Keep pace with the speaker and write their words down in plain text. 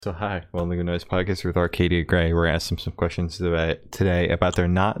So hi, welcome to the Noise Podcast with Arcadia Gray. We're asking some questions today about their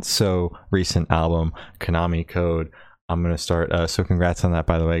not so recent album, Konami Code. I'm going to start. So congrats on that,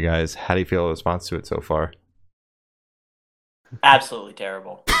 by the way, guys. How do you feel in response to it so far? Absolutely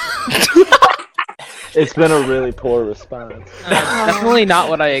terrible. It's been a really poor response. Definitely not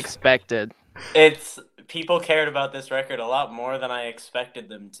what I expected. It's people cared about this record a lot more than I expected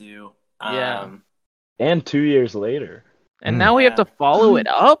them to. Yeah. And 2 years later. And now we have to follow it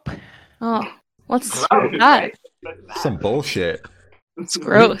up? Oh, what's that? Some bullshit. It's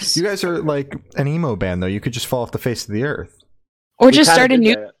gross. You guys are like an emo band, though. You could just fall off the face of the earth. Or We just kinda start a did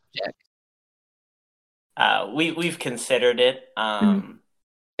new that. We've considered it.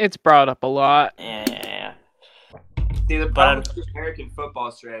 It's brought up a lot. Yeah. See, the problem with American football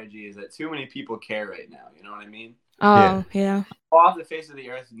strategy is that too many people care right now. You know what I mean? Oh, yeah. Fall off the face of the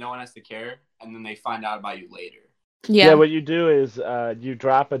earth, no one has to care, and then they find out about you later. Yeah. What you do is you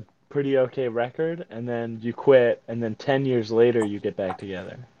drop a pretty okay record, and then you quit, and then 10 years later you get back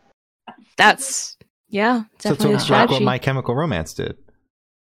together. That's definitely a Like strategy. what My Chemical Romance did.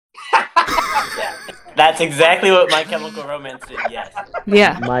 That's exactly what My Chemical Romance did, yes.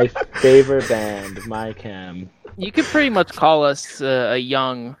 Yeah. My favorite band, My Chem. You could pretty much call us a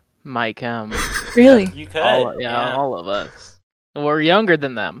young Mike Hem. Really? You could. All of us. We're younger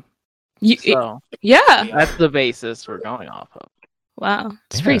than them. So Yeah. that's the basis we're going off of. Wow.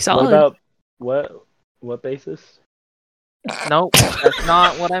 It's Yeah. pretty What solid. about what basis? Nope, that's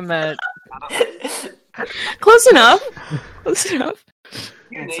not what I meant. Close enough. Close enough.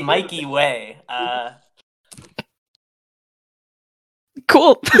 It's Mikey Way.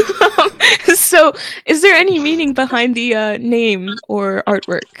 Cool. So, is there any meaning behind the name or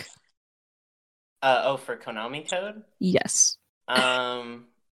artwork? For Konami Code? Yes.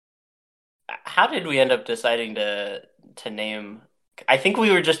 How did we end up deciding to name? I think we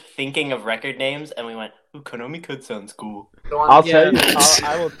were just thinking of record names, and we went, "Ooh, Konami Code sounds cool." I'll tell you.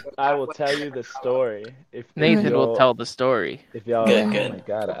 I will tell you the story. If Nathan you'll- will tell the story. If y'all, Good, oh good. my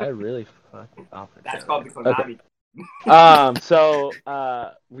god, I really fucking offered. That's that. called the Konami. So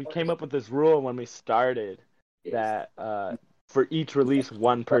we came up with this rule when we started that for each release,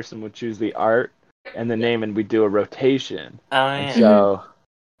 one person would choose the art and the name, and we do a rotation. Oh And yeah.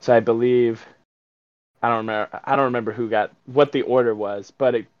 so I believe I don't remember who got what the order was,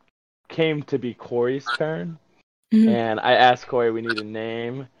 but it came to be Corey's turn, Mhm. and I asked Corey, we need a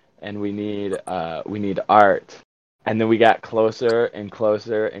name and we need art. And then we got closer and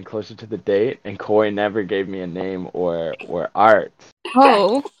closer and closer to the date, and Corey never gave me a name or art.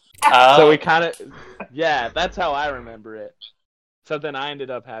 Oh. So we kind of, that's how I remember it. So then I ended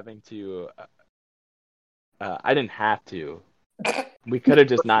up having to, I didn't have to. We could have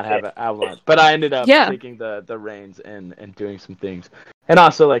just not have an outline, but I ended up taking the reins and doing some things, and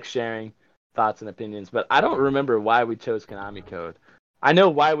also like sharing thoughts and opinions. But I don't remember why we chose Konami Code. I know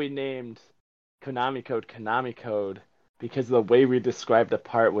why we named Konami Code because the way we described the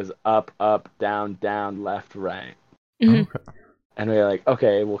part was up, up, down, down, left, right. Mhm. Okay. And we were like,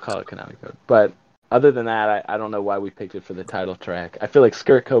 okay, we'll call it Konami Code. But other than that, I don't know why we picked it for the title track. I feel like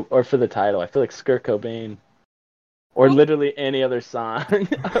or for the title, I feel like Skirt Cobain, or literally any other song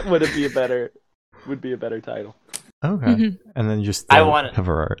would be a better title. Okay. Mhm. And then just I the wanna-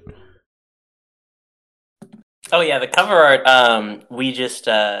 cover art. Oh yeah, the cover art. We just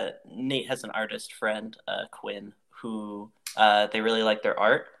Nate has an artist friend, Quinn, who they really like their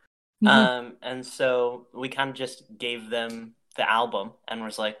art. Mhm. And so we kind of just gave them the album and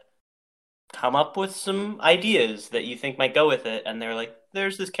was like, come up with some ideas that you think might go with it. And they're like,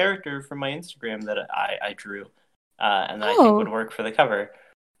 there's this character from my Instagram that I drew, and that I think would work for the cover.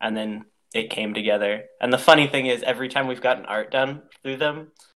 And then it came together. And the funny thing is, every time we've gotten art done through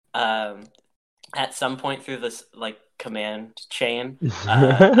them, at some point through this like command chain,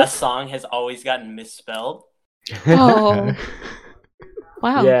 a song has always gotten misspelled. Oh.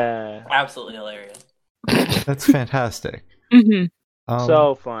 Wow. Yeah. Absolutely hilarious. That's fantastic. Mhm.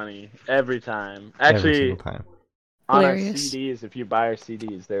 So funny every time. every Actually, single time. on our Hilarious. CDs, if you buy our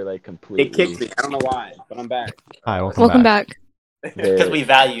CDs, they're like completely. It kicked me. I don't know why, but I'm back. Hi, Welcome back. Because we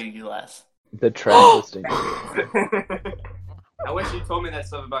value you less. The track listing. I wish you told me that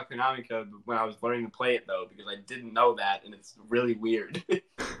stuff about Konami Code when I was learning to play it, though, because I didn't know that, and it's really weird.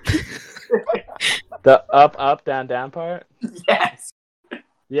 The up, up, down, down part. Yes.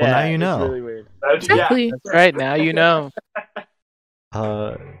 Yeah, now you it's know. really weird. Exactly. That's right, now you know.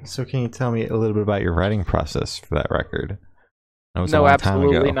 So can you tell me a little bit about your writing process for that record? That was a No, long time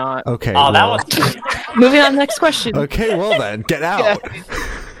absolutely ago. not. Okay. Oh, that well- was. Moving on, next question. Okay, well then, get out.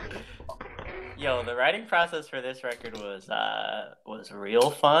 Yo, the writing process for this record was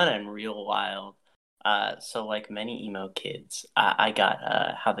real fun and real wild. So like many emo kids, I got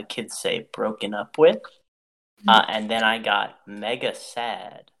how the kids say broken up with, and then I got mega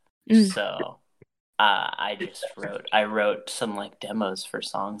sad. So I wrote some like demos for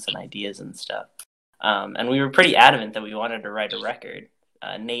songs and ideas and stuff. And we were pretty adamant that we wanted to write a record.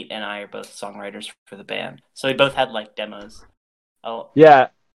 Nate and I are both songwriters for the band, so we both had like demos. Oh Yeah.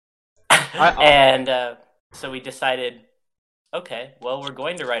 and so we decided, okay, well, we're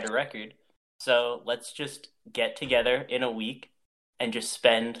going to write a record, so let's just get together in a week and just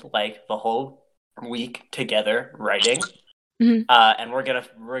spend like the whole week together writing, and we're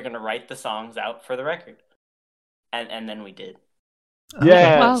gonna write the songs out for the record, and then we did.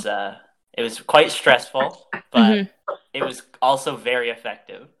 Yeah. It was quite stressful, but it was also very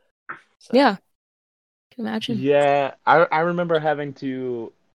effective. So. Yeah, can imagine. Yeah, I remember having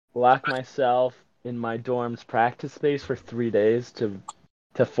to lock myself in my dorm's practice space for 3 days to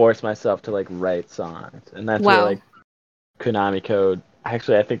force myself to like write songs, and that's where like Konami Code.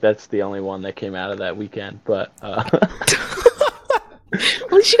 Actually, I think that's the only one that came out of that weekend. But at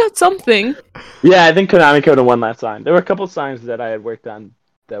least you got something. Yeah, I think Konami Code won that song. There were a couple songs that I had worked on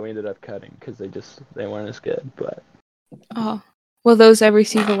that we ended up cutting because they weren't as good. But will those ever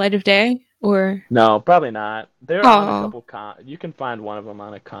see the light of day? Or no, probably not. They're on a couple comp. You can find one of them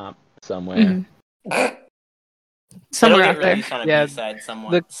on a comp somewhere. Somewhere out there. On a B-side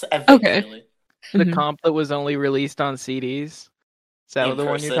somewhere. Okay. The comp that was only released on CDs. Is that the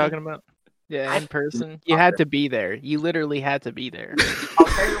one you're talking about? Yeah, in person. You had to be there. You literally had to be there.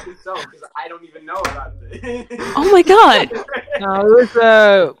 Apparently so, because I don't even know about this. Oh my god! No, it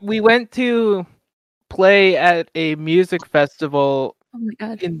was we went to play at a music festival. Oh my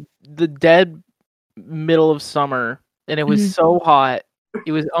god! In the dead middle of summer, and it was so hot.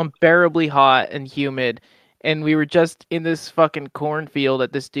 It was unbearably hot and humid, and we were just in this fucking cornfield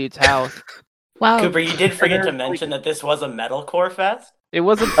at this dude's house. Wow, Cooper, you did forget to mention that this was a metalcore fest. It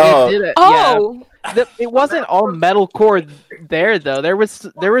wasn't. Oh, yeah. It wasn't all metalcore there though. There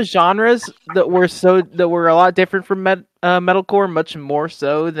was genres that were a lot different from metalcore, much more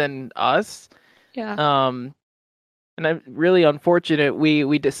so than us. Yeah. And I'm really unfortunate.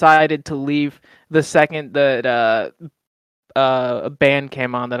 We decided to leave the second that a band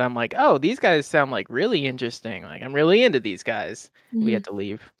came on that I'm like, oh, these guys sound like really interesting. Like I'm really into these guys. We had to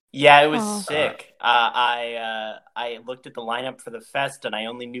leave. Yeah, it was sick. I looked at the lineup for the fest, and I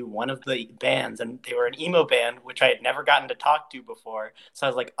only knew one of the bands, and they were an emo band, which I had never gotten to talk to before. So I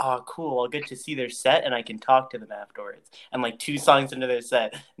was like, oh, cool, I'll get to see their set, and I can talk to them afterwards. And like 2 songs into their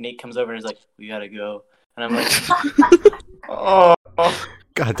set, Nate comes over and is like, we gotta go. And I'm like, oh.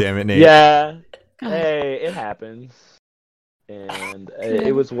 God damn it, Nate. Yeah. Hey, it happens. And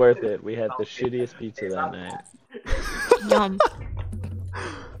it was worth it. We had the shittiest pizza that night. Yum.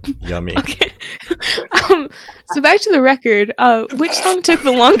 Yummy. Okay. So back to the record. Which song took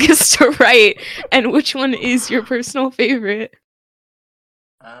the longest to write, and which one is your personal favorite?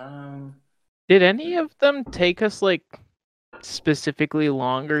 Did any of them take us like specifically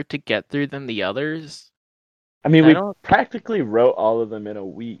longer to get through than the others? I mean, we practically wrote all of them in a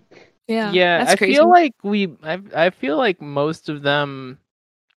week. Yeah, that's crazy. I feel like most of them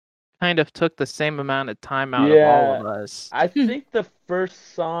kind of took the same amount of time out of all of us. I think the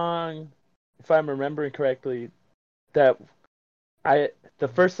first song, if I'm remembering correctly, the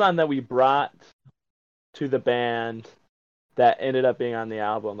first song that we brought to the band that ended up being on the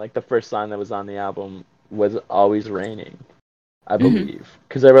album, like the first song that was on the album was Always Raining, I believe.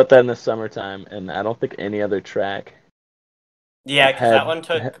 Because I wrote that in the summertime, and I don't think any other track. Yeah, because that one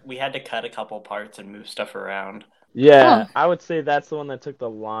we had to cut a couple parts and move stuff around. Yeah, I would say that's the one that took the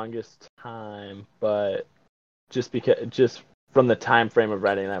longest time, but just from the time frame of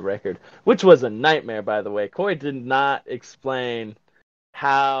writing that record, which was a nightmare, by the way. Corey did not explain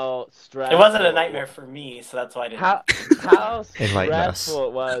how stressful. It wasn't a nightmare for me, so that's why I didn't. How stressful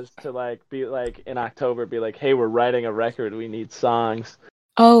it was to like be like in October, be like, hey, we're writing a record, we need songs.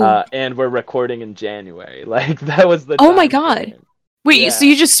 And we're recording in January. Like that was the. Oh my god! Wait, so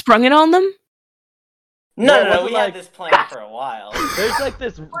you just sprung it on them? No, we had this plan for a while. There's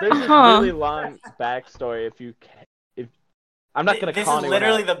this really long backstory. If I'm not gonna. This is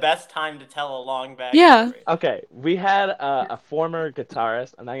literally the best time to tell a long backstory. Yeah. Okay, we had a former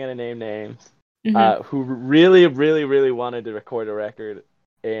guitarist. I'm not gonna name names. Who really, really, really wanted to record a record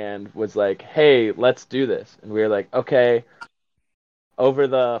and was like, "Hey, let's do this." And we were like, "Okay." Over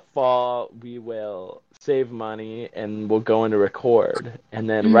the fall, we will save money and we'll go into record. And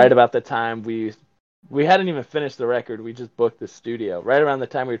then right about the time we we hadn't even finished the record. We just booked the studio. Right around the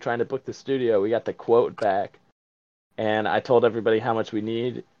time we were trying to book the studio, we got the quote back, and I told everybody how much we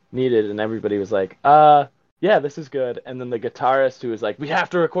needed, and everybody was like, yeah, this is good. And then the guitarist who was like, we have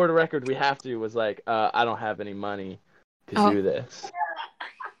to record a record, was like, I don't have any money to do this.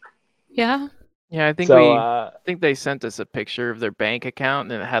 Yeah. Yeah, I think So, I think they sent us a picture of their bank account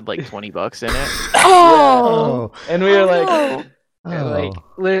and it had like $20 in it. Oh. and we were like, no. And, like,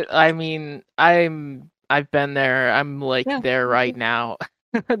 Oh. I mean, I've been there. I'm like Yeah. there right now.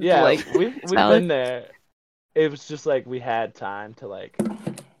 yeah, like we've valid. been there. It was just like we had time to like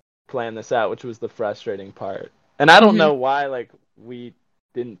plan this out, which was the frustrating part. And I don't Mhm. know why like we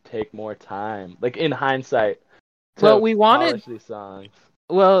didn't take more time. Like in hindsight, to Well, we wanted- polish these songs.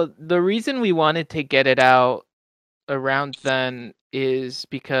 Well, the reason we wanted to get it out around then is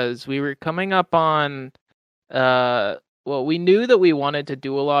because we were coming up on well, we knew that we wanted to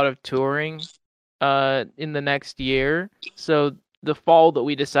do a lot of touring in the next year. So the fall that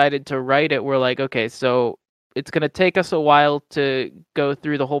we decided to write it, we're like, okay, so it's going to take us a while to go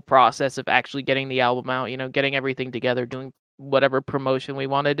through the whole process of actually getting the album out, you know, getting everything together, doing whatever promotion we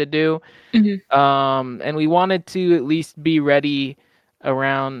wanted to do. Mhm. And we wanted to at least be ready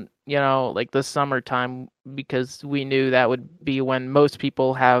around, you know, like the summertime, because we knew that would be when most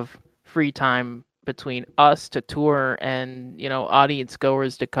people have free time between us to tour and, you know, audience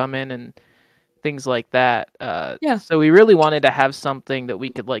goers to come in and things like that. Yeah. So we really wanted to have something that we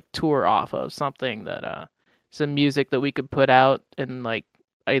could like tour off of, something that some music that we could put out and like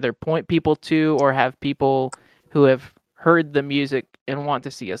either point people to or have people who have heard the music and want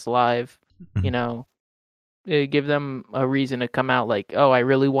to see us live, you Mhm. know, give them a reason to come out, like, oh, I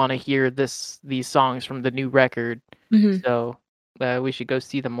really want to hear these songs from the new record, Mhm. so we should go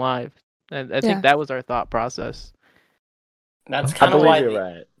see them live. And I Yeah. think that was our thought process. That's I kind of believe why you're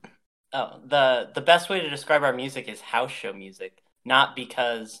right. the best way to describe our music is house show music. Not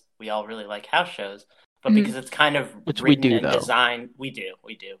because we all really like house shows, but Mhm. because it's kind of Which we written do, and though. designed. We do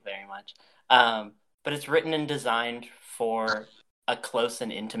very much. But it's written and designed for a close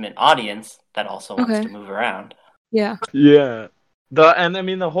and intimate audience that also wants Okay. to move around. Yeah. Yeah. And I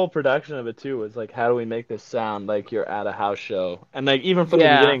mean the whole production of it too was like, how do we make this sound like you're at a house show? And like even from the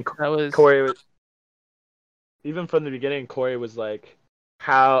beginning, that was Corey was like,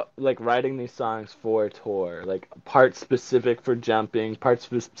 how like writing these songs for a tour, like parts specific for jumping, parts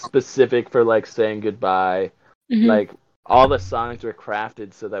specific for like saying goodbye. Mhm. Like all the songs were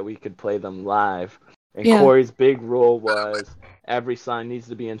crafted so that we could play them live. And Yeah. Corey's big rule was every song needs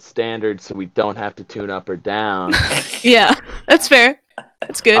to be in standard so we don't have to tune up or down. Yeah. That's fair.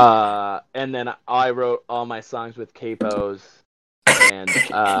 That's good. And then I wrote all my songs with capos, and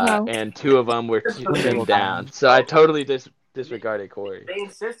Wow. and two of them were tuned down. So I totally disregarded Corey. They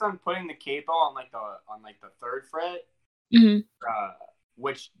insist on putting the capo on the third fret, Mhm.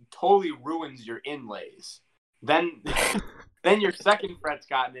 which totally ruins your inlays. Then then your second fret's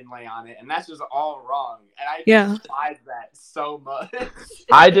got an inlay on it, and that's just all wrong. And I Yeah. despise that so much.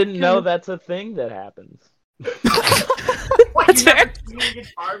 I didn't know that's a thing that happens. What, That's you never fair. seen a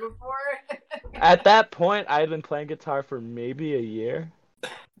guitar before? At that point, I had been playing guitar for maybe a year,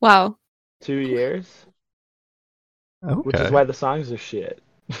 Wow. 2 years, Okay. which is why the songs are shit.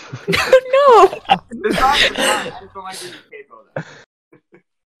 No. The song is fine. I just don't like the capo though.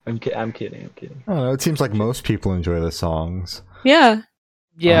 I'm kidding. I don't know. It seems like most people enjoy the songs. Yeah.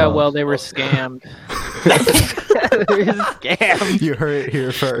 yeah. Oh. Well, they were scammed. They were scammed. You heard it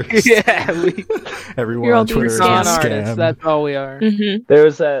here first. Yeah, Everyone You're all on being Twitter is con scammed. getting artists. scammed. That's all we are. Mhm. There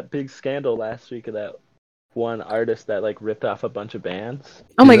was that big scandal last week of that one artist that like ripped off a bunch of bands.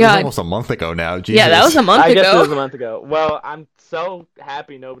 Oh my Dude, that was god. almost a month ago now. Jesus. Yeah, that was a month I guess it was a ago. month ago. Well, I'm so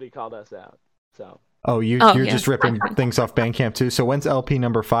happy nobody called us out. So Oh, you're Oh, yeah. just ripping things off Bandcamp too. So when's LP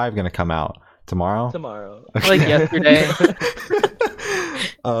number 5 going to come out? Tomorrow? tomorrow. Like yesterday.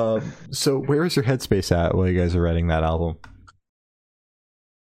 So where is your headspace at while you guys are writing that album?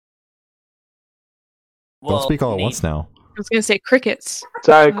 Don't speak all at Nate, once now. I was gonna say crickets.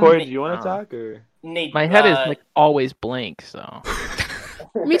 Sorry, Corey. Do you want Uh, to talk or? Nate, My head is like always blank. So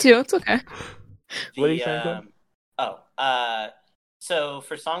Me too. It's okay. What are you saying, Tim? So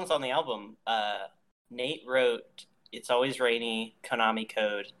for songs on the album, Nate wrote "It's Always Rainy," "Konami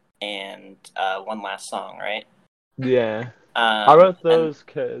Code," and one last song, right? Yeah, I wrote and- those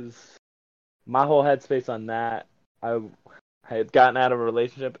because my whole headspace on that. I had gotten out of a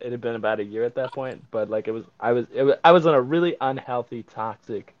relationship. It had been about a year at that point, but like I was in a really unhealthy,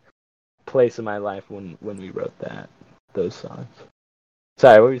 toxic place in my life when we wrote those songs.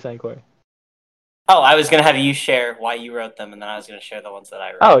 Sorry, what were you saying, Corey? Oh, I was gonna have you share why you wrote them, and then I was gonna share the ones that I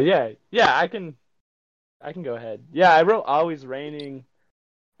wrote. Oh yeah, I can I can go ahead. Yeah, I wrote Always Raining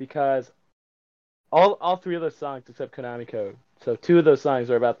because all three of those songs except Konami Code. So 2 of those songs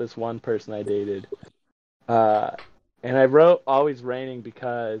are about this one person I dated. And I wrote Always Raining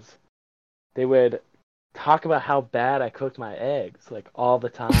because they would talk about how bad I cooked my eggs, like, all the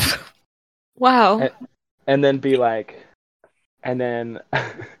time. Wow. And then be like, and then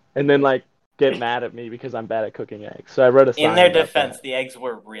like get mad at me because I'm bad at cooking eggs. So I wrote a song In their about defense, that. the eggs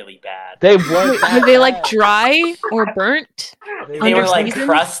were really bad. They weren't. Were they like dry or burnt? They were like Underseasoned?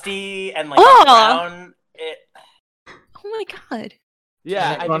 crusty and like Oh! brown. Oh my god.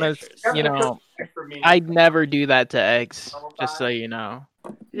 Yeah, I wanna, you know, For me. I'd never do that to eggs. Just so you know.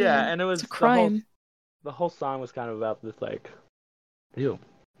 yeah, and it was It's a crime. The whole song was kind of about this like,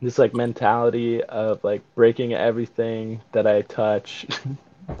 this like mentality of like breaking everything that I touch,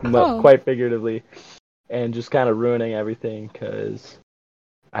 Oh. quite figuratively, and just kind of ruining everything because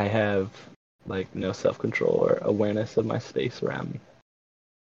I have like no self-control or awareness of my space around me.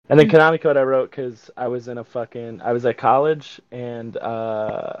 And then Konami Code I wrote because I was at college and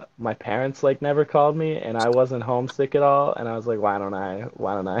my parents like never called me and I wasn't homesick at all and I was like, why don't I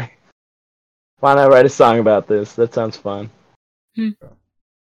write a song about this? That sounds fun.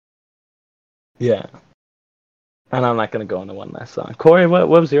 Yeah. And I'm not gonna go into one last song. Corey, what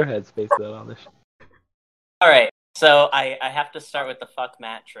was your headspace about all this? All right, so I have to start with the Fuck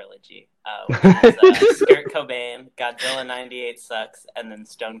Matt trilogy, which is Skirt Cobain, Godzilla 98 Sucks, and then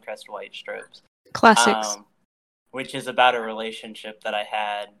Stonecrest White Stripes. Classics. Which is about a relationship that I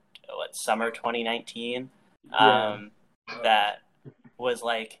had, summer 2019, that was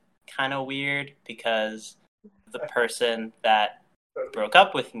like kind of weird because the person that broke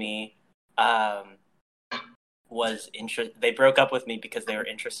up with me they broke up with me because they were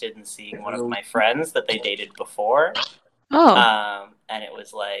interested in seeing one of my friends that they dated before. Oh. And it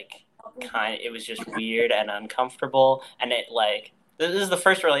was like it was just weird and uncomfortable, and it like this is the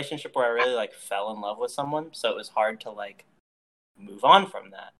first relationship where I really like fell in love with someone, so it was hard to like move on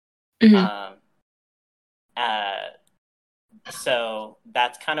from that. Mhm. So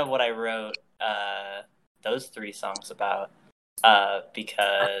that's kind of what I wrote those 3 songs about,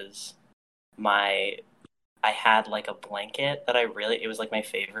 because I had like a blanket that it was like my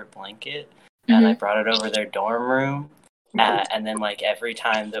favorite blanket, and I brought it over their dorm room. And then like every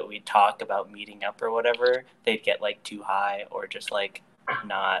time that we'd talk about meeting up or whatever, they'd get like too high or just like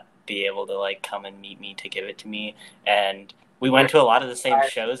not be able to like come and meet me to give it to me. And we went to a lot of the same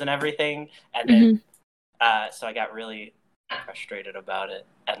shows and everything. And then so I got really frustrated about it.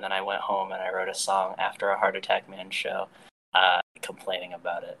 And then I went home and I wrote a song after a Heart Attack Man show, complaining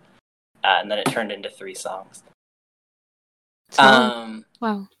about it. And then it turned into 3 songs.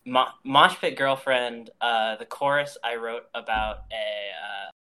 Wow. Mosh Pit Girlfriend, the chorus I wrote about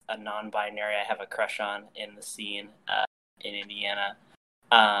a non-binary I have a crush on in the scene in Indiana.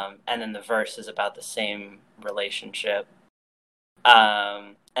 And then the verse is about the same relationship.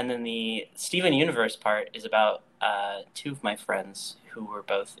 And then the Steven Universe part is about 2 of my friends who were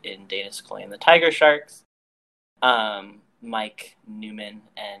both in Dana Scully and the Tiger Sharks. Mike Newman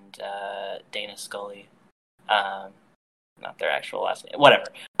and Dana Scully. Not their actual last name, whatever.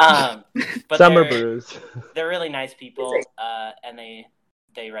 But Summer Brews. They're really nice people, and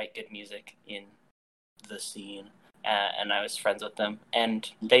they write good music in the scene, and I was friends with them, and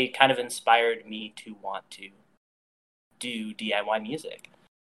they kind of inspired me to want to do DIY music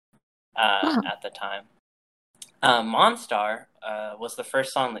at the time. Monstar was the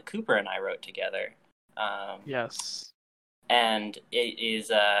first song that Cooper and I wrote together. Yes. And it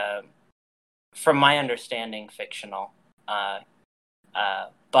is, from my understanding, fictional.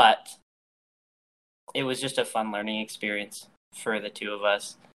 But it was just a fun learning experience for the 2 of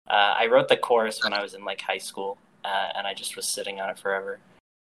us. I wrote the chorus when I was in like high school, and I just was sitting on it forever.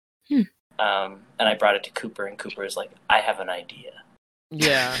 And I brought it to Cooper, and Cooper was like, "I have an idea."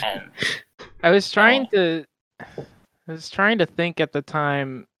 Yeah. And I was trying to think at the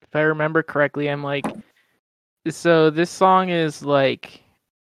time, if I remember correctly. I'm like, so this song is like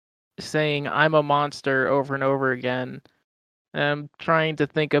saying I'm a monster over and over again. And I'm trying to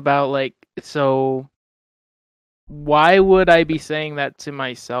think about like, so why would I be saying that to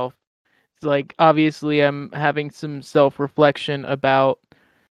myself? It's like, obviously I'm having some self-reflection about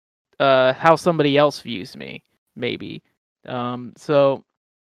how somebody else views me, maybe. So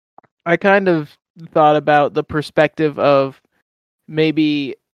I kind of thought about the perspective of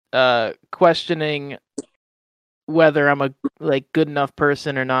maybe questioning whether I'm a like good enough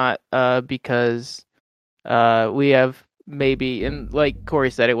person or not, because we have maybe, and like Corey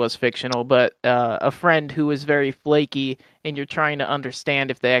said, it was fictional, but a friend who is very flaky, and you're trying to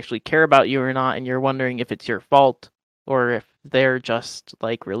understand if they actually care about you or not, and you're wondering if it's your fault or if they're just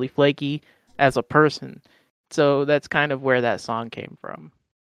like really flaky as a person. So that's kind of where that song came from.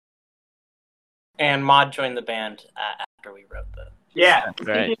 And Maud joined the band after we wrote the. Yeah.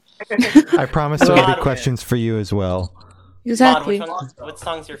 Right. I promise there will be Maud, questions for you as well. Exactly. Maud, what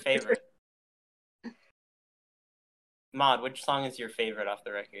song's your favorite? Maud, which song is your favorite off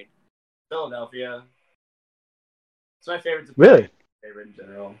the record? Philadelphia. It's my favorite. Really? Favorite in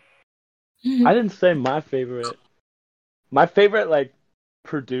general. Mhm. I didn't say my favorite. My favorite, like,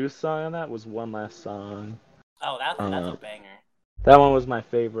 produced song on that was One Last Song. Oh, that's a banger. That one was my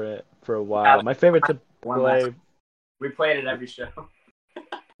favorite for a while. My favorite to One last. play. We played it every show.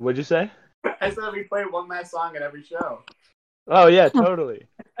 What'd you say? I said we played One Last Song at every show. Oh yeah, totally.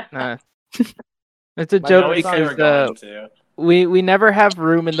 It's a My joke favorite song They were because going to. we never have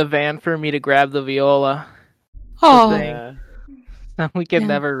room in the van for me to grab the viola. Oh, Thing. Yeah. We can Yeah.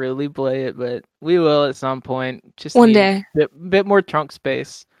 never really play it, but we will at some point. Just one need day. a bit more trunk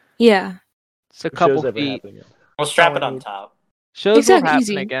space. Yeah. It's a If couple shows ever feet. happen again. We'll strap Oh, it on we- top. Shows Exactly, will happen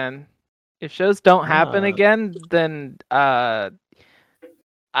easy. again. If shows don't happen Ah. again, then I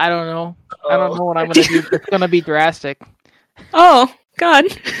don't know. I don't know what I'm gonna do. It's gonna be drastic. Oh God.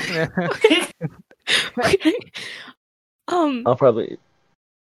 Okay. I'll probably.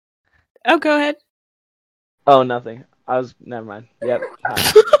 Oh, go ahead. Oh, nothing. Never mind. Yep.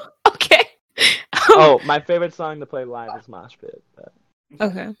 Okay. Oh, my favorite song to play live is Mosh Pit.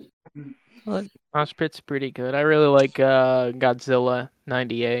 Okay. Mosh Pit's pretty good. I really like Godzilla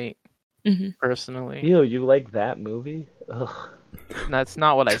 '98 Mhm. personally. Ew, you like that movie? Ugh. That's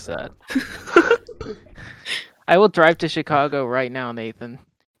not what I said. I will drive to Chicago right now, Nathan.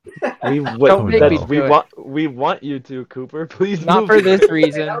 We Don't make me do it. we want you to, Cooper. Please. Not move for it. this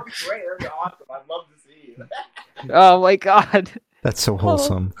reason. That would be great. That would be awesome. I'd love to see you. Oh my god. That's so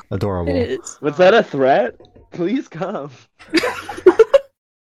wholesome, adorable. It is. Was that a threat? Please come.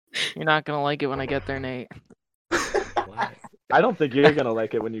 You're not gonna like it when I get there, Nate. I don't think you're gonna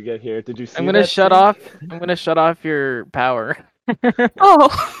like it when you get here. Did you see? I'm gonna that shut scene? off. I'm gonna shut off your power.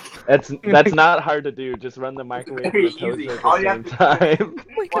 Oh. That's not hard to do. Just run the microwave and Very the toaster easy. at All the you same have to time. Oh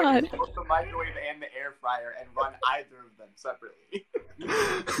my God. Both the microwave and the air fryer and run either of them separately.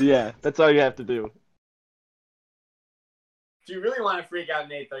 Yeah, that's all you have to do. If you really want to freak out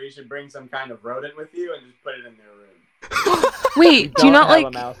Nate, though, you should bring some kind of rodent with you and just put it in their room. Wait. Do you Don't not have like?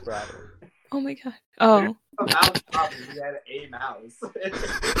 a mouse problem. Oh my God. Oh. A mouse problem. You had a mouse.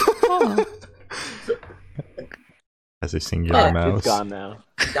 Oh. As a singular Oh, mouse. It's gone now.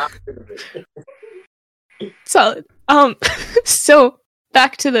 Got rid of it. Solid. So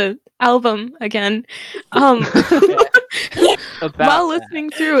back to the album again. About While that. listening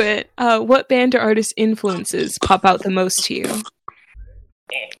through it, what band or artist influences pop out the most to you?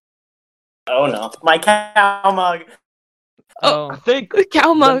 Oh no, my cow mug. Oh, I think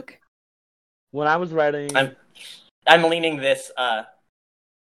Cow Mug. when I was writing, I'm leaning this.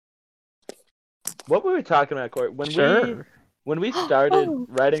 what were we talking about, Court? sure. When we started Oh.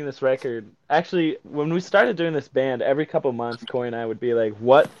 writing this record, actually, when we started doing this band, every couple months, Corey and I would be like,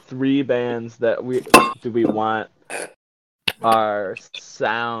 "What 3 bands that we want our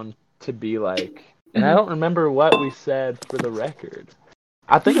sound to be like?" And I don't remember what we said for the record.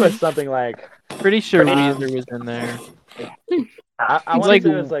 I think it was something like Pretty sure Pretty- Weezer was in there. I It's want like- to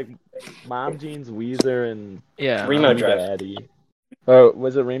say it was like Mom Jeans, Weezer, and Yeah. Remo Drive. Daddy. Oh,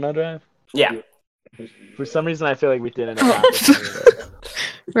 was it Remo Drive? Yeah. For some reason, I feel like we didn't accomplish any of those.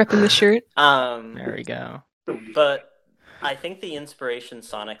 Repping the shirt. There we go. But I think the inspiration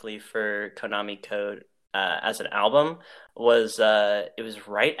sonically for Konami Code as an album was it was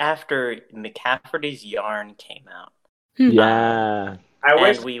right after McCafferty's Yarn came out, Yeah. I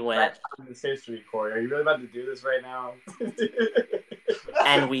wish and we went on this history, Corey. Are you really about to do this right now?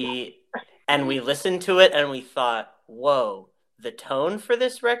 and we listened to it and we thought, whoa, the tone for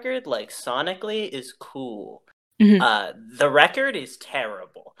this record, like sonically, is cool. Mhm. The record is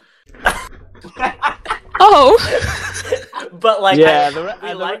terrible. Oh. But like Yeah,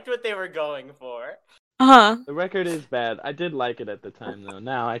 we liked what they were going for. Uh-huh. The record is bad. I did like it at the time, though.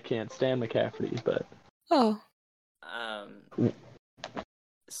 Now I can't stand McCafferty, but Oh.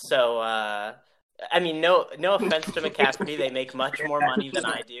 So I mean, no offense to McCafferty, they make much more money than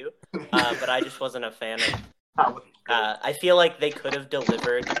I do, but I just wasn't a fan of. I feel like they could have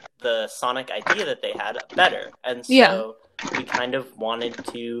delivered the sonic idea that they had better, and so Yeah. we kind of wanted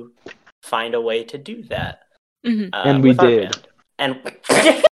to find a way to do that. Mhm. And we with our did. band. And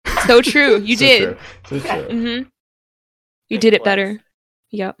So true. You So did. true. So true. Mm-hmm. You Big did it flex. better.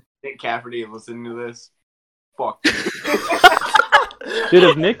 Yep. Nick Cafferty listening to this. Fuck you.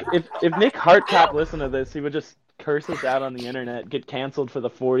 Dude, if Nick Hartop listened to this, he would just curse us out on the internet, get canceled for the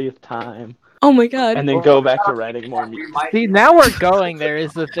 40th time, Oh my god. and then go back to writing more music. See, now we're going there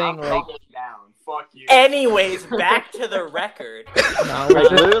is the thing. I'm Like, doubling down. Fuck you. Anyways, back to the record. no, Like, we're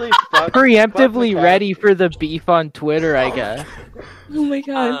just literally preemptively fuck ready for the beef on Twitter, I guess. Oh my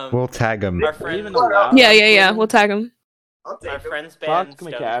god. We'll tag him. Our Are you friends, even allowed? Yeah. We'll tag him. I'll take our it. friends band Fuck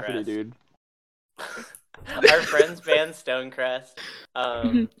McCafferty, Stonecrest. dude. Our friends band Stonecrest.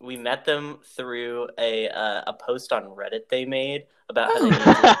 Mhm. We met them through a post on Reddit they made about how they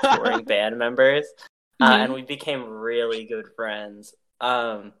needed touring band members, and we became really good friends.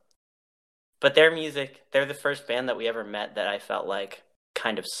 But their music, they're the first band that we ever met that I felt like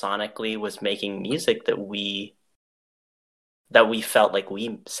kind of sonically was making music that we felt like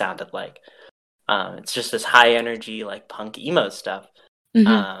we sounded like. It's just this high energy, like punk emo stuff.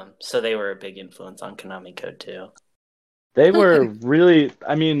 Mhm. So they were a big influence on Konami Code too. They were really,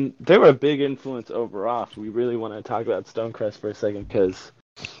 I mean, they were a big influence overall. We really want to talk about Stonecrest for a second, because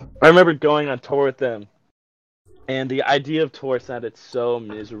I remember going on tour with them, and the idea of tour sounded so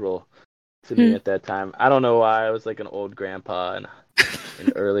miserable to me at that time. I don't know why. I was like an old grandpa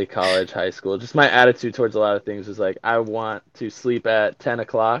in early college, high school. Just my attitude towards a lot of things was like, I want to sleep at 10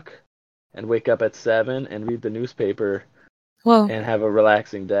 o'clock and wake up at 7 and read the newspaper Whoa. and have a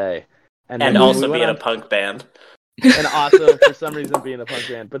relaxing day. And then also we be went in a on- punk band. and also for some reason be in a punk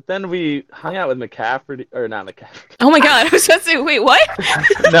band. But then we hung out with McCafferty, or not McCafferty. Oh my god. I was about to say, wait, what?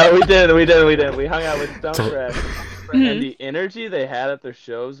 No, we didn't. We hung out with Stonecrest, Mhm. and the energy they had at their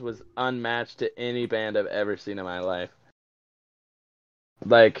shows was unmatched to any band I've ever seen in my life.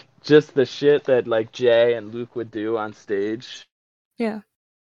 Like, just the shit that like Jay and Luke would do on stage. Yeah.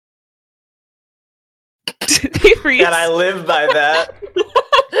 They freeze. And I live by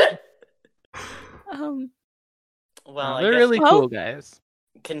that. Well, I They're guess really Well- cool guys.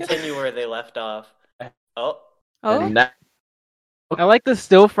 continue where they left off. Oh, Oh. And that, I like the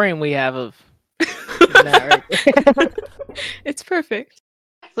still frame we have of that right there. It's perfect.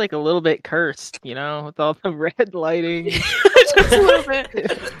 It's like a little bit cursed, you know, with all the red lighting. Just a little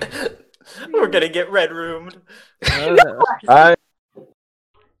bit. we're gonna get red roomed. I Oh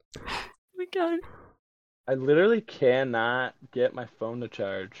my god. I literally cannot get my phone to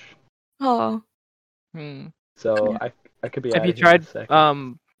charge, Oh. so I could be. Have out you of here in a tried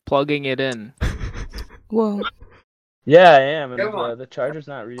second. plugging it in? Whoa. Yeah, I am, and Come on. the charger's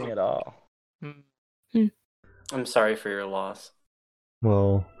not reading at all. Hmm. I'm sorry for your loss.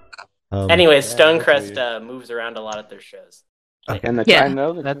 Well, Anyway, that's Stonecrest moves around a lot at their shows. And the Yeah. I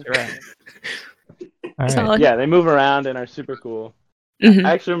know that That's right. all right. Solid. yeah, they move around and are super cool. Mhm.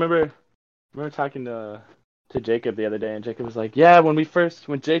 I actually remember talking to Jacob the other day, and Jacob was like, "Yeah, when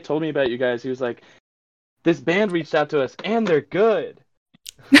Jay told me about you guys, he was like, this band reached out to us, and they're good."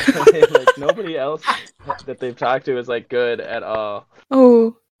 Like nobody else that they've talked to is like good at all,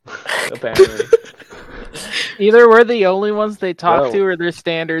 Oh. apparently. Either we're the only ones they talk Whoa. to, or their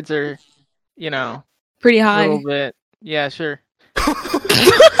standards are, you know, Pretty a high. little bit. Yeah, sure.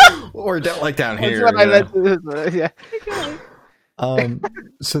 Or like down here. That's what I you meant know. to yeah.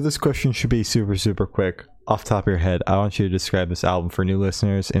 So this question should be super, super quick. Off the top of your head, I want you to describe this album for new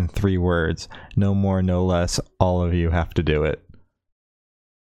listeners in 3 words. No more, no less. All of you have to do it.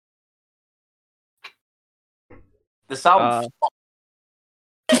 This album.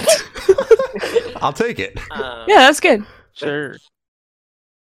 I'll take it. Yeah, that's good. Sure.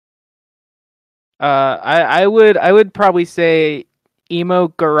 I would probably say emo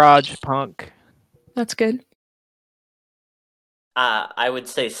garage punk. That's good. I would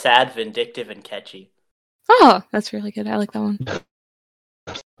say sad, vindictive, and catchy. Oh, that's really good. I like that one.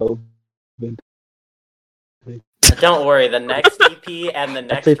 Oh, But don't worry, the next EP and the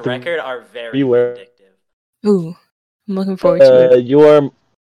next say three. record are very Beware. vindictive. Ooh. I'm looking forward to it.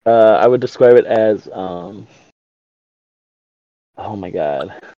 I would describe it as oh my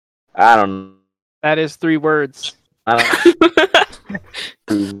god, I don't That is 3 words.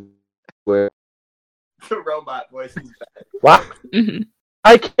 where The robot voice is back. what Mhm.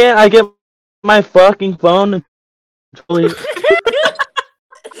 I can't. I get my fucking phone. And totally.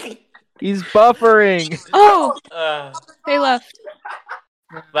 He's buffering. Oh, Uh, they left.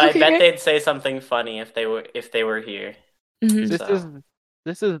 but Okay, I bet great. they'd say something funny if they were here. Mhm.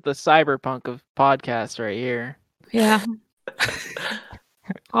 This is the cyberpunk of podcasts right here. Yeah.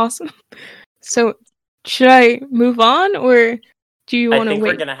 Awesome. So, should I move on, or do you I want to think we're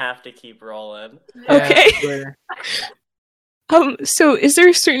wait? gonna have to keep rolling. Okay. Yeah, So is there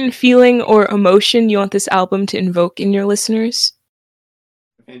a certain feeling or emotion you want this album to invoke in your listeners?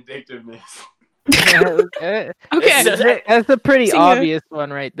 Vindictiveness. Okay. Okay. That's a pretty Sing it. obvious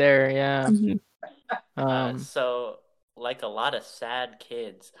one right there. Yeah. Mhm. So, like a lot of sad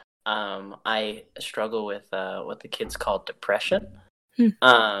kids, I struggle with what the kids call depression.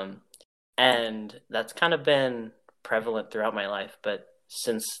 And that's kind of been prevalent throughout my life, but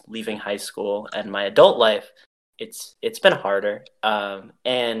since leaving high school and my adult life, it's been harder.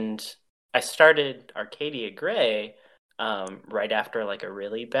 And I started Arcadia Gray right after like a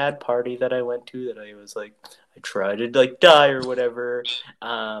really bad party that I went to that I was like, I tried to like die or whatever.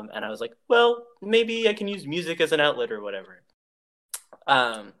 And I was like, well, maybe I can use music as an outlet or whatever.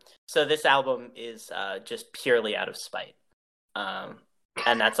 So this album is just purely out of spite.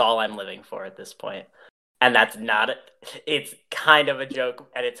 And that's all I'm living for at this point. And that's not it's kind of a joke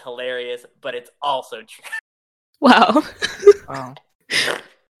and it's hilarious, but it's also true. Wow. Wow.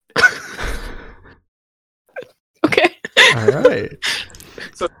 Okay. All right.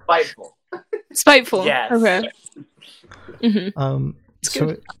 So spiteful. Spiteful. Yes. Okay. Mhm.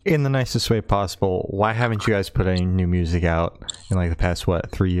 So in the nicest way possible, why haven't you guys put any new music out in like the past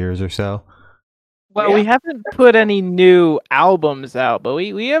 3 years or so? Well, we haven't put any new albums out, but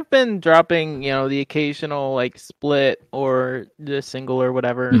we have been dropping, the occasional like split or the single or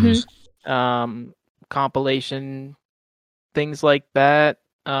whatever, compilation, things like that.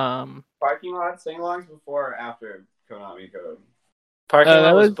 Parking lot sing-alongs before or after Konami Code? Parking lot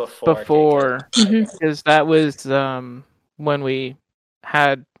that was was before. because that was when we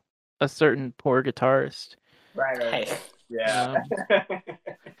had a certain poor guitarist. Right. Hey, Yeah.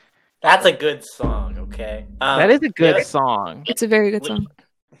 that's a good song, okay? That is a good yeah. song. It's a very good song.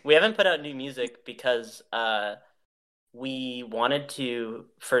 We haven't put out new music because we wanted to,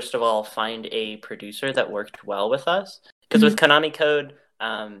 first of all, find a producer that worked well with us. Because with Konami Code,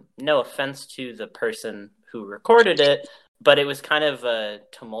 no offense to the person who recorded it, but it was kind of a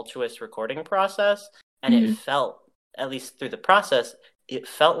tumultuous recording process. And it felt, at least through the process, it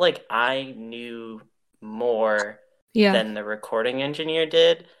felt like I knew more than the recording engineer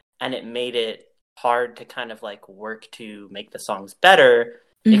did. And it made it hard to kind of like work to make the songs better,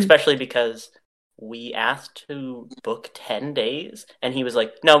 especially because we asked to book 10 days and he was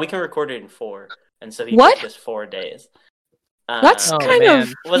like, no, we can record it in 4. And so he booked us 4 days. That's kind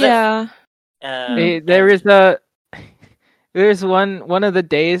of, yeah. There's one of the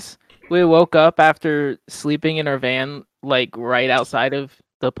days we woke up after sleeping in our van, like right outside of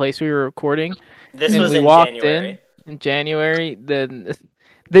the place we were recording. This and was we in walked January. in January. Then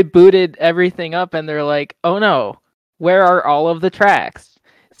they booted everything up and they're like, oh no, where are all of the tracks?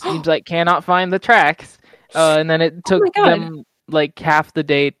 Seems like cannot find the tracks. And then it took them like half the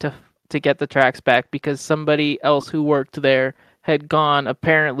day to get the tracks back because somebody else who worked there had gone,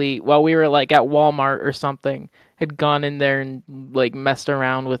 apparently while we were like at Walmart or something, had gone in there and like messed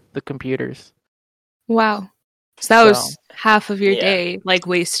around with the computers. Wow. So that was half of your day like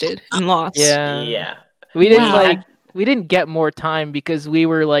wasted and lost. Yeah. We didn't we didn't get more time because we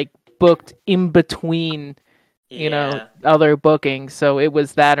were like booked in between other bookings, so it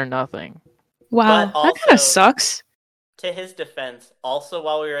was that or nothing. Wow. That kind of sucks. To his defense, also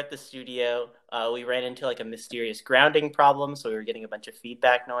while we were at the studio, we ran into like a mysterious grounding problem, so we were getting a bunch of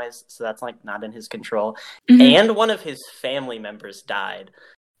feedback noise, so that's like not in his control. And one of his family members died.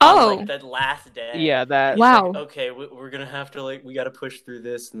 On, like, the last day. Yeah, that. Wow. Like, okay, we're gonna have to we gotta push through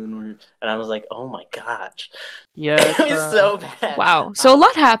this, and then and I was like, oh my gosh. Yeah, it was so bad. Wow. So a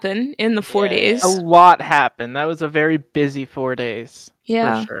lot happened in the 4 days. A lot happened. That was a very busy 4 days.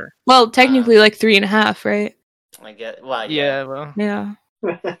 Yeah. For sure. Well, technically like 3.5, right? I get. Well, yeah.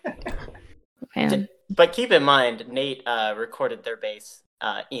 Man. But keep in mind, Nate recorded their bass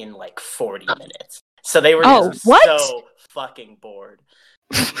in like 40 minutes, so they were just so fucking bored.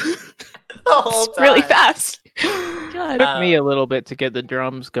 It's really fast. God. It took me a little bit to get the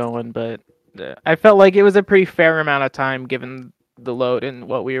drums going, but I felt like it was a pretty fair amount of time given the load and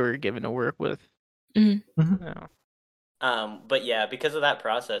what we were given to work with. But yeah, because of that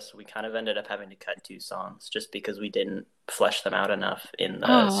process, we kind of ended up having to cut 2 songs just because we didn't flesh them out enough in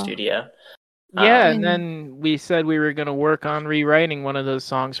the studio. Yeah, and then we said we were going to work on rewriting one of those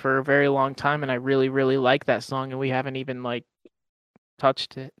songs for a very long time, and I really, really like that song, and we haven't even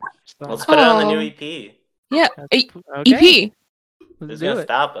touched it. So. Let's put it on the new EP. Yeah, okay. EP. Who's gonna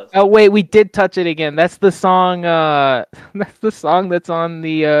stop us? Oh wait, we did touch it again. That's the song. That's the song that's on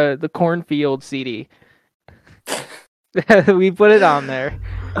the Cornfield CD. We put it on there.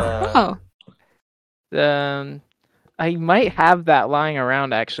 I might have that lying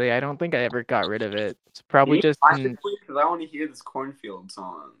around. Actually, I don't think I ever got rid of it. It's probably Can you just find it, please? Because I want to hear this cornfield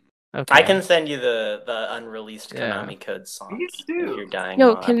song. okay. I can send you the unreleased Yeah. Konami Code songs Please do. if you're dying.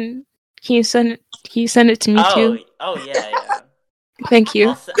 Yo, on it. can you send it to me too? Oh yeah. Thank you.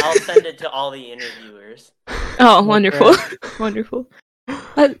 I'll send it to all the interviewers. Oh, wonderful. Wonderful.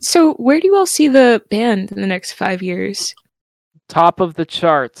 So where do you all see the band in the next 5 years? Top of the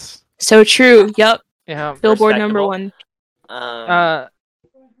charts. So true. Yep. Yeah. Billboard number Respectable. 1.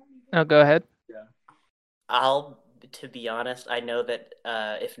 No, go ahead. To be honest, I know that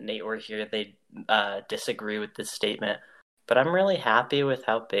if Nate were here, they'd disagree with this statement. But I'm really happy with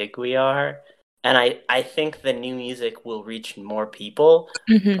how big we are. And I think the new music will reach more people.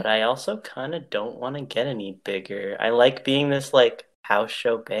 Mhm. But I also kind of don't want to get any bigger. I like being this like house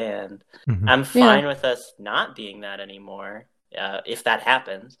show band. Mhm. I'm fine with us not being that anymore, if that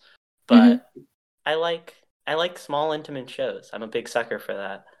happens. But I like small intimate shows. I'm a big sucker for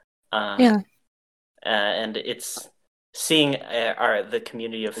that. And it's seeing the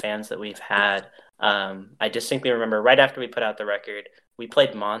community of fans that we've had. I distinctly remember right after we put out the record, we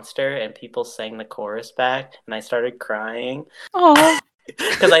played Monster and people sang the chorus back, and I started crying Oh,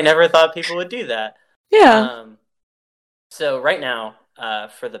 because I never thought people would do that. yeah. So right now,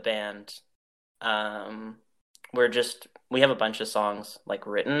 for the band, we have a bunch of songs like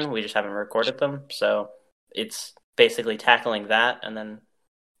written. We just haven't recorded them. So it's basically tackling that, and then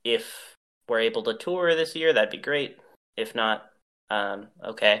if we're able to tour this year, that'd be great. If not,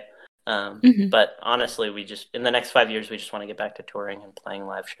 okay. But honestly, we just in the next 5 years, we just want to get back to touring and playing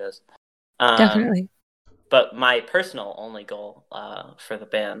live shows. Definitely. But my personal only goal for the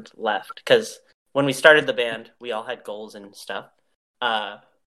band left, because when we started the band, we all had goals and stuff.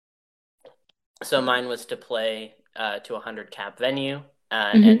 So mine was to play to 100 cap venue,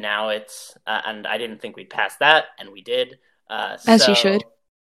 and now it's and I didn't think we'd pass that, and we did. As you should.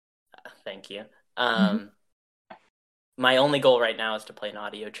 Thank you. My only goal right now is to play an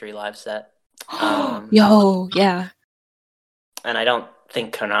Audio Tree live set. Yo, yeah. And I don't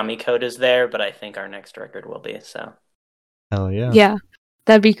think Konami Code is there, but I think our next record will be. So. Hell yeah. Yeah,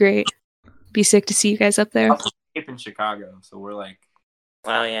 that'd be great. Be sick to see you guys up there. In Chicago, so we're like,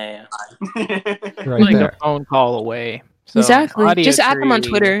 oh yeah. Right Like there. a phone call away. So, Exactly. Audio Just add them on Tree,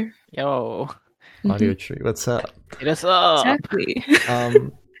 Twitter. Yo, Audio Tree. What's up? hit us up. Exactly.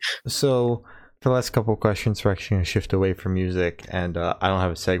 So for the last couple of questions, we're actually going to shift away from music, and I don't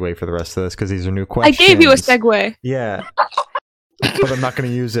have a segue for the rest of this because these are new I questions. gave you a segue. Yeah. But I'm not going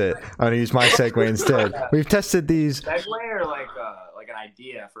to use it. I'm going to use my segue instead. We've tested these. segue or like an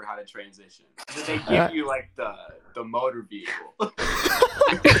idea for how to transition. Did they give you like the motor vehicle?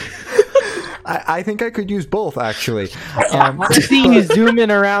 I think I could use both, actually. I see you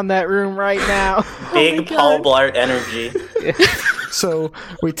zooming around that room right now. Big Paul Blart energy. So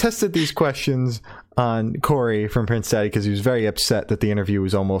we tested these questions on Corey from Prince Daddy because he was very upset that the interview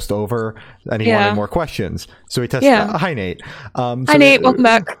was almost over and he wanted more questions. So we tested. Yeah. Hi, Nate. Hi, Nate. Welcome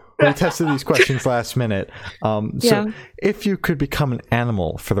back. We tested these questions last minute. So if you could become an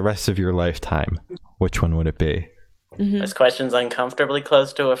animal for the rest of your lifetime, which one would it be? This question's uncomfortably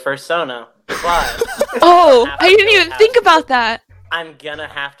close to a fursona. But Oh, I didn't even think about that. I'm gonna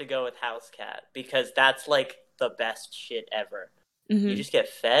have to go with house cat because that's like the best shit ever. You just get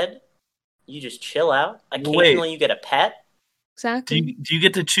fed. You just chill out. Occasionally, you get a pet. Exactly. Do you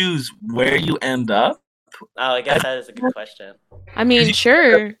get to choose where you end up? Oh, I guess that is a good question. I mean,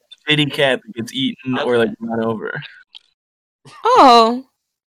 sure. Shitty cat that gets eaten or like run over. Oh.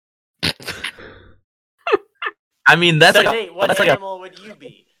 I mean, that's So, like Nate, what that's like animal would you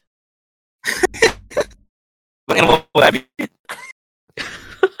be? what animal would I be?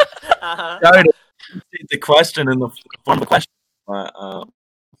 Sorry to state the question in the form of a question.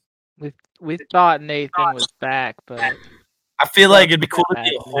 We thought Nathan was back, but I feel like it'd be cool to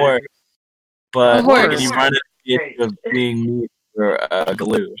be a horse, but A horse. like, you run the issue of being meat or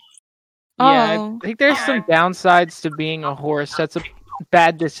glue. yeah, Oh. I think there's some downsides to being a horse. That's a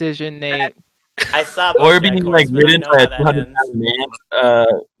bad decision, Nate. I saw Or BoJack being like Horseman. I ridden know by how a that 200-pound ends. man,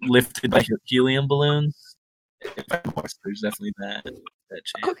 lifted by helium balloons. If I'm a horse, there's definitely that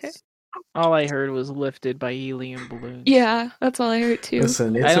chance. Okay. All I heard was lifted by helium balloons. Yeah, that's all I heard too.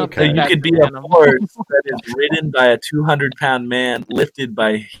 Listen, I it's don't So okay. you That's could be an a animal. horse that is ridden by a 200-pound man lifted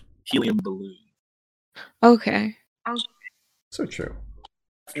by helium balloons. Okay. So true.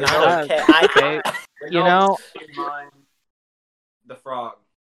 It's not okay. I You know, In mind, the frog.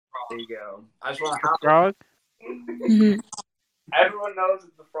 There you go. I just want to. frog. Mhm. Everyone knows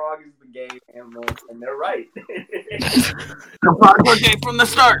that the frog is the gay animal, and they're right. The frog was gay from the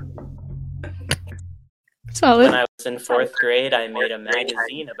start. Solid. when I was in 4th grade, I made a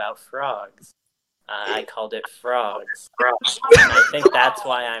magazine about frogs. I called it frogs. And I think that's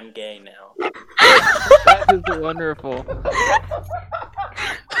why I'm gay now. That is wonderful.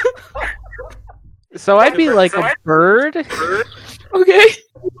 So I'd be like a bird. Okay.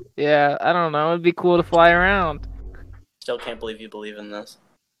 Yeah, I don't know. It'd be cool to fly around. Still can't believe you believe in this.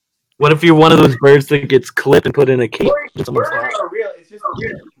 What if you're one of those birds that gets clipped and put in a cage? in someone's We're house? real. It's just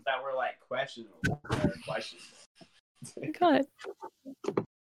weird that we're like questionable. Questions. God.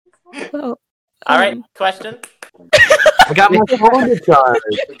 Well, All right, question. I got my phone to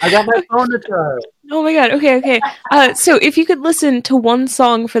charge. Oh my god. Okay. So if you could listen to one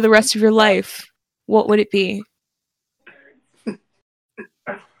song for the rest of your life, what would it be?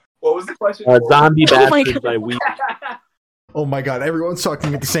 What was the question? Zombie Oh my Bastards God. by Weezer. Oh my god, everyone's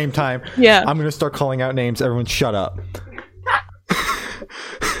talking at the same time. Yeah. I'm gonna start calling out names. Everyone shut up.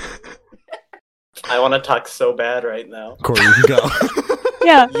 I want to talk so bad right now. Corey, you can go.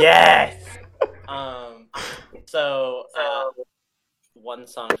 Yeah. Yes. So one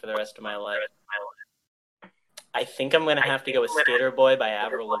song for the rest of my life. I think I'm gonna have to go with "Skater Boy" by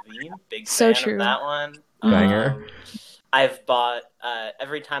Avril Lavigne. Big So fan true. of that one. Banger. I've bought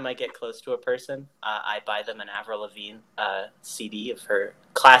every time I get close to a person, I buy them an Avril Lavigne CD of her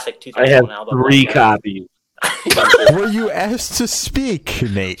classic I have 2001 album. 3 copies. Were you asked to speak,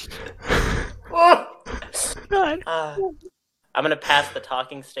 Nate? God. I'm gonna pass the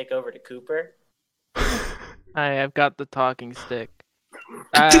talking stick over to Cooper. I've got the talking stick.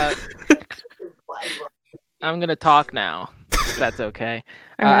 I'm gonna talk now. If that's okay.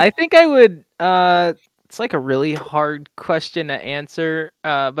 I think I would. It's like a really hard question to answer.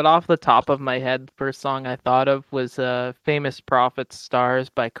 But off the top of my head, the first song I thought of was "Famous Prophets Stars"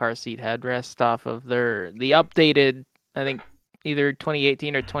 by Car Seat Headrest off of the updated, I think either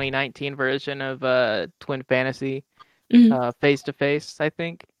 2018 or 2019 version of Twin Fantasy, Mhm. Face to Face. I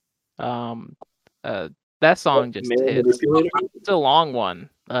think. That song just hits. It's a long one.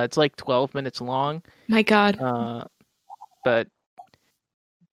 It's like 12 minutes long. My God. But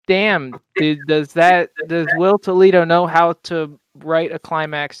damn, dude, does Will Toledo know how to write a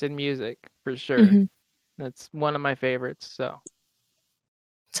climax in music for sure? Mhm. That's one of my favorites. So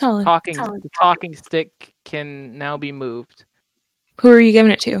Solid. the talking stick can now be moved. Who are you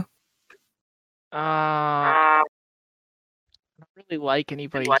giving it to? I don't really like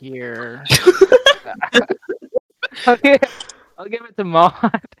anybody here. Okay, I'll give it to Maud.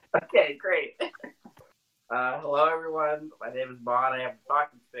 Okay, great. Hello, everyone. My name is Bon. I have a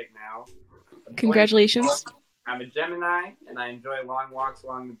talking stick now. Congratulations. I'm a Gemini, and I enjoy long walks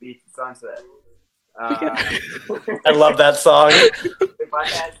along the beach at sunset. I love that song. If I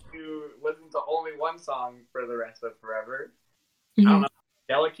had to listen to only one song for the rest of forever, I don't know,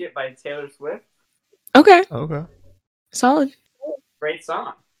 Delicate by Taylor Swift. Okay. Okay. Solid. Great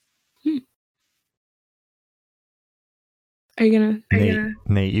song. Are you gonna?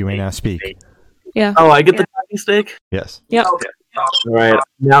 Nate, you may now speak. Yeah. Oh, I get the talking stick? Yes. Yep. Okay. All right. I'm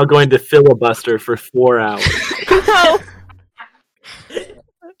now going to filibuster for 4 hours.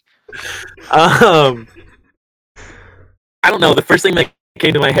 I don't know. The first thing that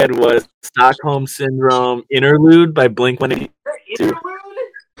came to my head was Stockholm Syndrome Interlude by Blink-182.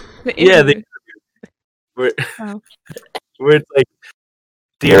 The Yeah, interlude. Where, Wow. where it's like,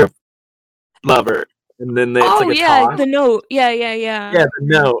 dear lover, and then it's Oh like a yeah, talk. the note. Yeah. Yeah, the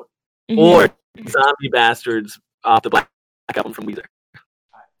note. Mhm. Or Zombie Bastards off the Black Album from Weezer.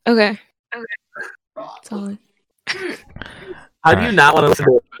 Okay. Solid. How do you Alright. not want to listen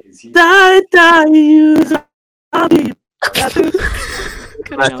to Die, you zombie bastards the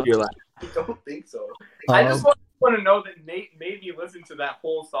Good rest enough. of your life? I don't think so. I just want to know that Nate made me listen to that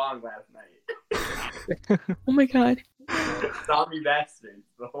whole song last night. Oh my God. Zombie Bastards,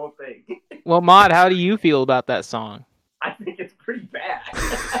 the whole thing. Well, Maud, how do you feel about that song? I think it's pretty bad.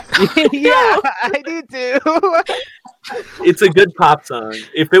 Yeah, I do too. It's a good pop song.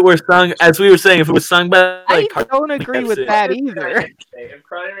 If it were sung, as we were saying, if it was sung by I like don't agree with that either. If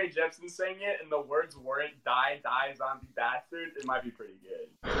Carly Rae Jepsen sang it and the words weren't "Die, die, zombie bastards," it might be pretty good.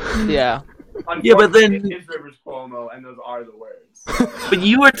 Yeah. Yeah, but then- Unfortunately, it is Rivers Cuomo, and those are the words. But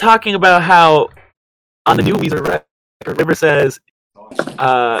you were talking about how on the new Weezer record, River says,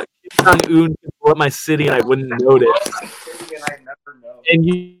 song "Oon can blow up my city and I wouldn't notice." And I never know. And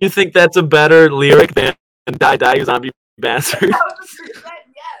you think that's a better lyric than "Die, die, you zombie bastard"? 1000%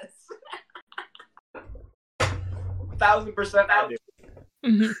 yes. 1000% I do.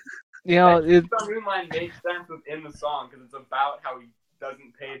 Mhm. You know, The moonline makes sense within the song because it's about how he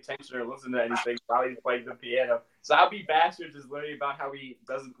doesn't pay attention or listen to anything while he's playing the piano. Zombie Bastards is literally about how he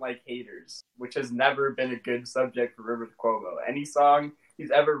doesn't like haters, which has never been a good subject for Rivers Cuomo. Any song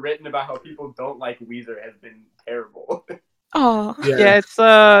he's ever written about how people don't like Weezer has been terrible. Oh, Yeah, it's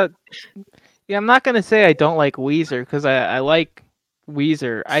yeah, I'm not gonna say I don't like Weezer because I like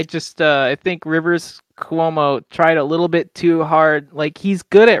Weezer. I just I think Rivers Cuomo tried a little bit too hard. Like he's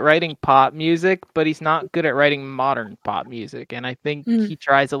good at writing pop music, but he's not good at writing modern pop music. And I think he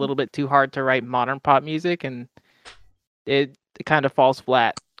tries a little bit too hard to write modern pop music, and it kind of falls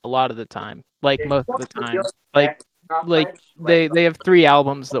flat a lot of the time. Like most of the time, like they have 3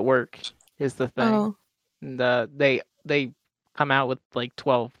 albums that work is the thing, oh, and they come out with like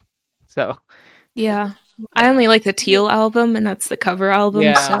 12. So yeah. I only like the Teal album, and that's the cover album.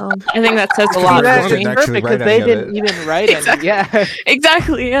 Yeah. So I think that says a See, lot that's for me. Didn't actually perfect because write they any of didn't it. even write any. Exactly. Yeah.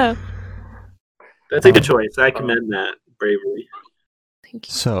 Exactly. Yeah. That's a good choice. I commend that bravery. Thank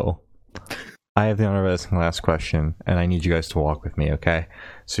you. So, I have the honor of asking the last question, and I need you guys to walk with me, okay?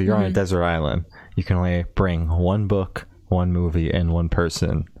 So, you're on a Mhm. desert island. You can only bring one book, one movie, and one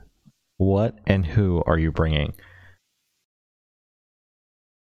person. What and who are you bringing?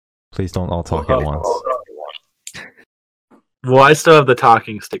 Please don't all talk at once. Well, I still have the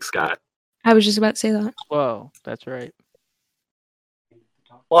talking stick, Scott. I was just about to say that. Whoa, that's right.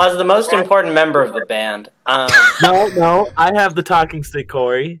 Well, as the most important member of the band, No, I have the talking stick,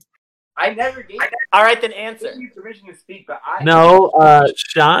 Corey. I never gave all right, then answer. you permission to speak, but I No,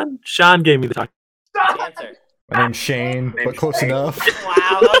 Sean. Sean gave me the talking. Answer. My name's Shane, but close enough.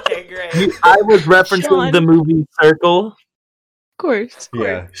 Wow. Okay, great. I was referencing Sean. the movie Circle. Of course.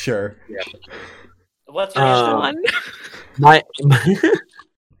 Yeah, sure. What's your answer? Um, Sean. My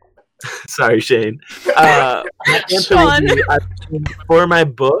sorry, Shane. My answer would be, for my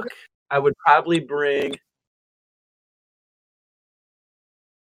book, I would probably bring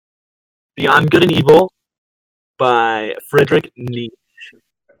Beyond Good and Evil by Friedrich Nietzsche.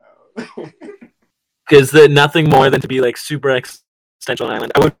 Because nothing more than to be like super existential on an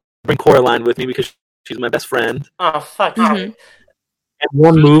island. I would bring Coraline with me because she's my best friend. Oh, fuck. Mhm. And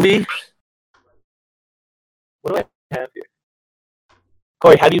one movie. What do I have here?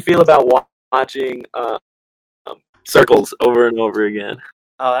 Corey, how do you feel about watching Circles over and over again?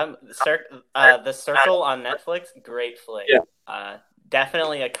 Oh, the Circle on Netflix, great flick. Yeah.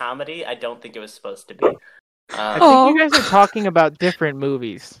 Definitely a comedy. I don't think it was supposed to be. I Oh. think you guys are talking about different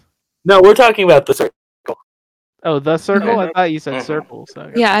movies. No, we're talking about the Circle. Oh, The Circle? I Mhm. thought you said Mhm. Circle.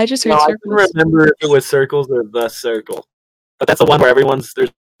 So Yeah, I just heard No, I circles. couldn't remember if it was Circles or The Circle. But that's the one where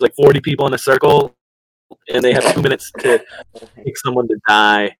there's like 40 people in a circle, and they have 2 minutes to pick someone to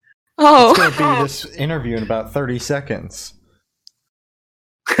die. Oh. It's going to be this interview in about 30 seconds.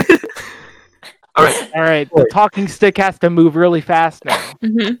 All right, All right, the talking stick has to move really fast now.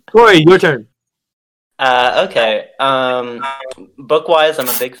 hmm Corey, your turn. Okay. Book-wise, I'm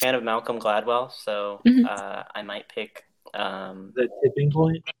a big fan of Malcolm Gladwell, so Mhm. I might pick. The tipping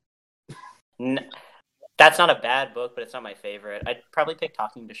point. That's not a bad book, but it's not my favorite. I'd probably pick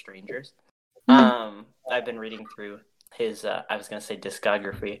Talking to Strangers. I've been reading through his, I was going to say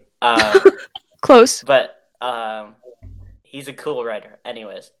discography, Close. but he's a cool writer.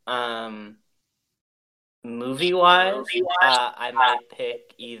 Anyways, movie-wise, I might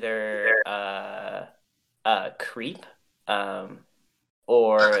pick either Creep or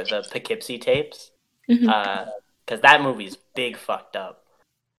the Poughkeepsie Tapes, Mhm. because that movie's big fucked up.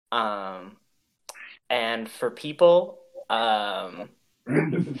 And for people, I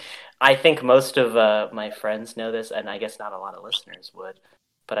think most of my friends know this, and I guess not a lot of listeners would,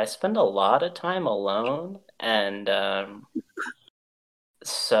 but I spend a lot of time alone, and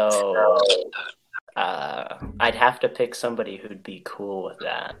so I'd have to pick somebody who'd be cool with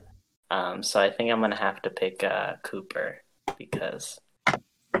that. So I think I'm going to have to pick Cooper, because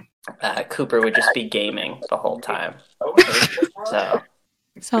Cooper would just be gaming the whole time. So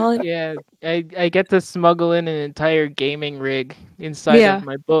Solid. Yeah, I get to smuggle in an entire gaming rig inside Yeah. of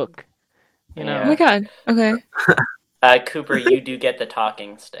my book. You know. Oh my god. Okay. Cooper, you do get the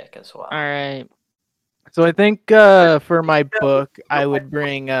talking stick as well. All right. So I think for my book, I would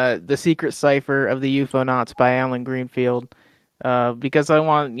bring The Secret Cipher of the UFOnauts by Alan Greenfield, because I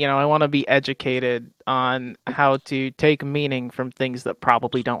want to be educated on how to take meaning from things that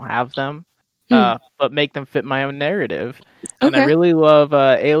probably don't have them, but make them fit my own narrative. And I Okay. really love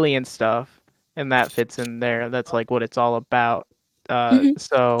alien stuff, and that fits in there. That's like what it's all about.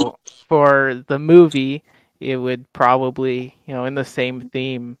 So for the movie, it would probably, in the same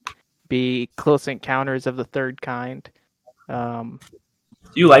theme, be Close Encounters of the Third Kind. Do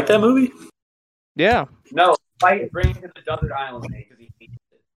you like that movie? Yeah, No, fight bring him to the desert island because he needs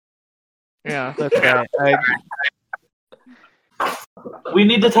it. yeah, that's right. We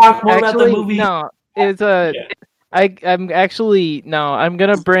need to talk more about the movie. No, it's I'm actually no. I'm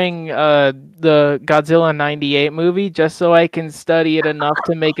gonna bring the Godzilla '98 movie just so I can study it enough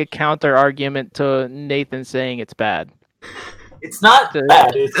to make a counter argument to Nathan saying it's bad. It's not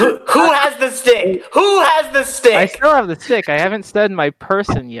bad. It's Who has the stick? Who has the I stick? still have the stick. I haven't studied my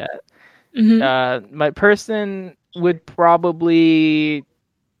person yet. Mhm. My person would probably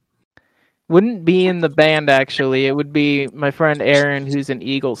wouldn't be in the band. Actually, it would be my friend Aaron, who's an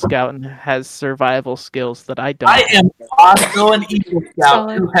Eagle Scout and has survival skills that I don't. I am also an Eagle Scout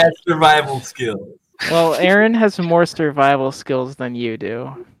Solid. who has survival skills. Well, Aaron has more survival skills than you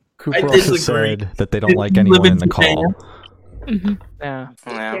do. Cooper I also disagree. said that they don't Did like you live anyone in in the call. Mhm. Yeah,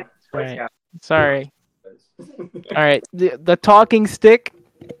 Yeah. right. Sorry. All right, the talking stick.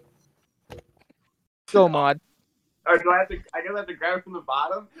 Go, Mod. Or do I have to? I guess I have to grab it from the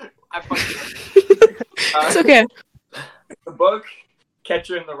bottom. I fucking. It's okay. The book,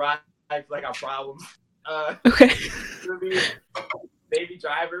 Catcher in the Rye, I got problems. Okay. Movie, Baby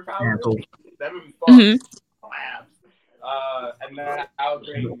Driver, probably. Canceled. That movie's fun. Mhm. And then I would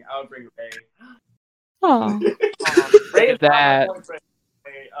bring Ray. Oh. Ray is That- not my boyfriend,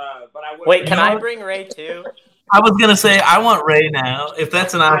 but I would. Wait, can I bring Ray too? I was gonna say I want Ray now. If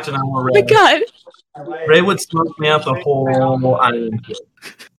that's an option, I want Oh my Ray. god. Ray would smoke me out the whole island.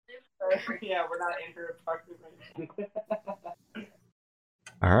 Yeah, we're not in her apartment.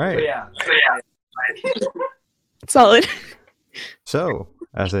 All So right. yeah. Solid. So,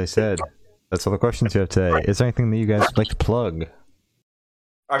 as I said, that's all the questions you have today. Is there anything that you guys would like to plug?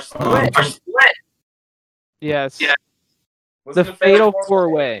 Our split. Yes. Yeah. The fatal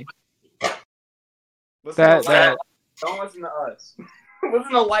four-way. That Don't listen to us.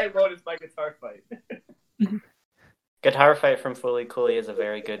 Listen to Light Lotus by Guitar Fight. Guitar Fight from Fully Cooley is a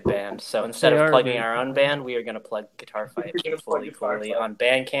very good band. So instead They of are plugging good. our own band, we are going to plug Guitar Fight We're from gonna plug Fully Guitar Cooley Fight. on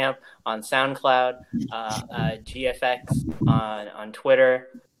Bandcamp, on SoundCloud, GFX, on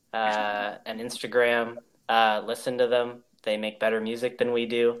Twitter, and Instagram. Listen to them. They make better music than we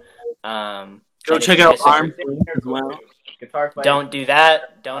do. Go And if check you out disagree- Arm as well. Guitar Fight. Don't do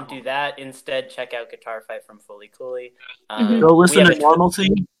that. Don't do that. Instead, check out Guitar Fight from Fully Cooley. Mhm. Go listen we to have a- Normalcy.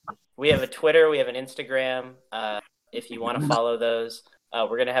 We have a Twitter. We have an Instagram. If you want to follow those,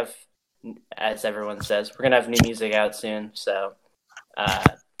 we're gonna have, as everyone says, we're gonna have new music out soon. So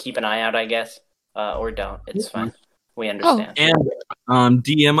keep an eye out, I guess, or don't. It's fine. We understand. And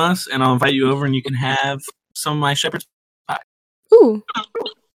DM us, and I'll invite you over, and you can have some of my shepherd's. Ooh.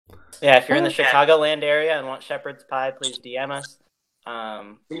 Yeah, if you're in the Chicagoland area and want shepherd's pie, please DM us.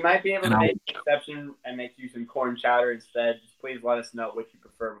 We might be able And to I'll- make an exception and make you some corn chowder instead. Just please let us know what you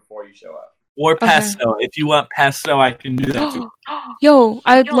prefer before you show up. Or Okay. pesto. If you want pesto, I can do that too. Yo,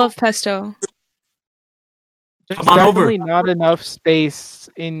 I'd love pesto. there's Come on over. definitely not enough space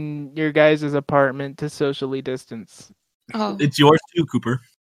in your guys' apartment to socially distance. Oh. It's yours too, Cooper.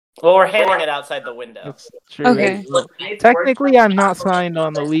 Well, we're handing it outside the window. That's true. Okay. Technically, I'm not signed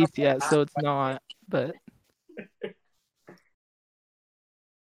on the lease yet, so it's not. But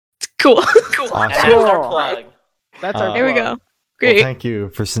Cool. And Awesome. that's our plug. that's our. There we Well, go. Great. Well, thank you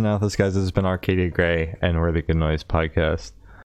for sitting out with us, guys. This has been Arcadia Gray, and we're the Good Noise Podcast.